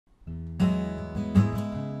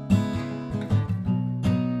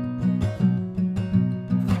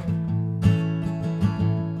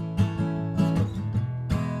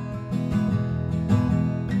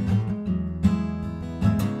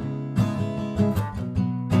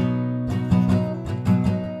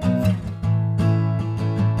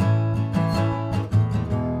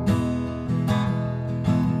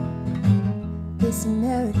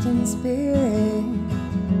spirit.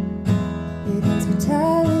 It ends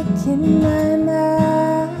metallic in my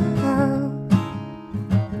mouth,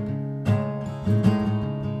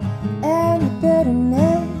 and the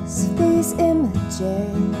bitterness of these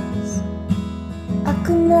images, I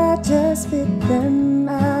could not just spit them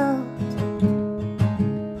out.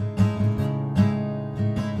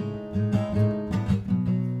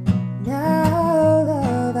 Now,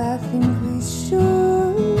 love, I think we should.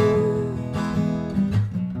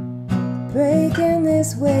 Breaking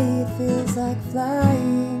this way, it feels like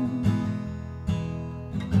flying.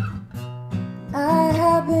 I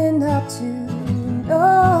have been up to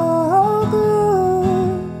no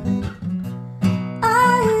good.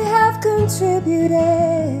 I have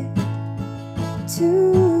contributed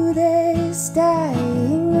to this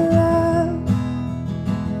dying love.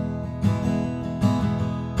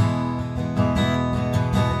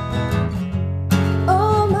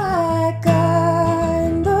 Oh my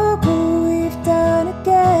God, look what we've done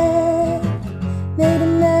again. Made a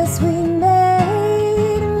mess, we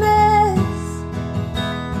made a mess.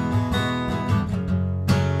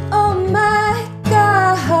 Oh my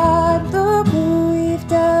God, look what we've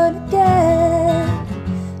done again.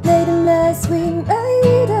 Made a mess, we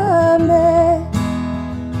made a mess.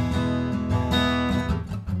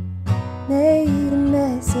 Made a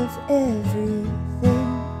mess of everything.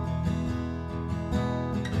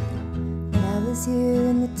 Now this year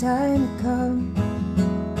and the time to come,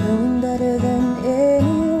 knowing better than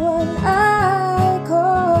anyone, I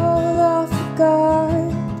call off the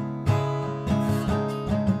guard.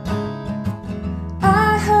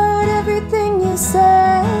 I heard everything you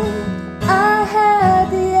said. I had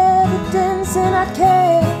the evidence, and I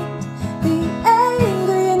can't be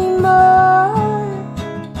angry anymore.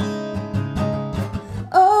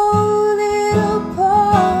 Oh, little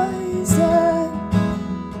poison,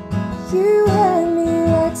 you had me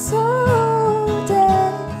like so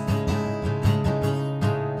dead.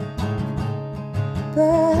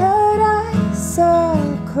 But I saw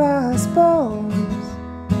crossbones.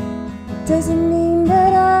 Doesn't mean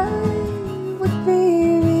that I would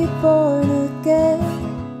be reborn again.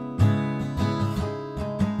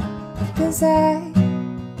 'Cause I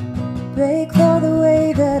break for the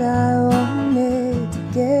way that I wanted to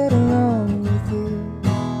get along with you,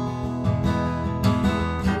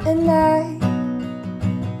 and I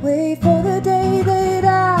wait for the day that I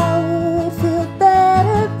would feel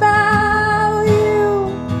better about you.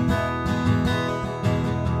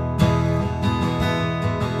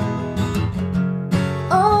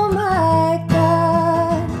 Oh my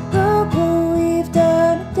God, look what we've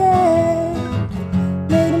done again.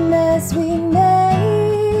 Made a mess, we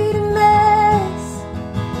made a mess.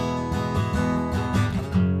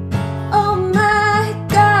 Oh my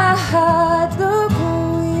God, look what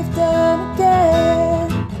we've done again.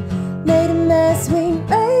 Made a mess, we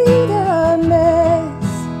made a mess.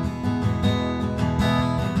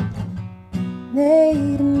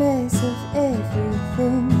 Made a mess of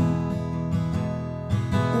everything.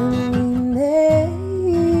 And we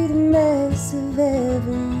made a mess of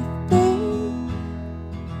everything.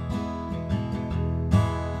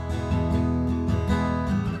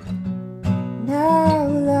 Now,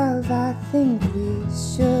 love, I think we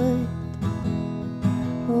should.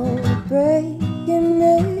 Oh, breaking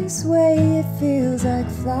this way, it feels like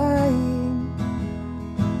flying.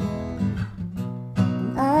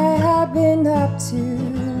 I have been up to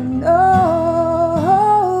no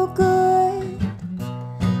good.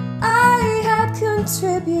 I have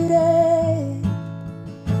contributed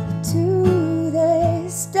to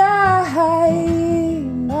this.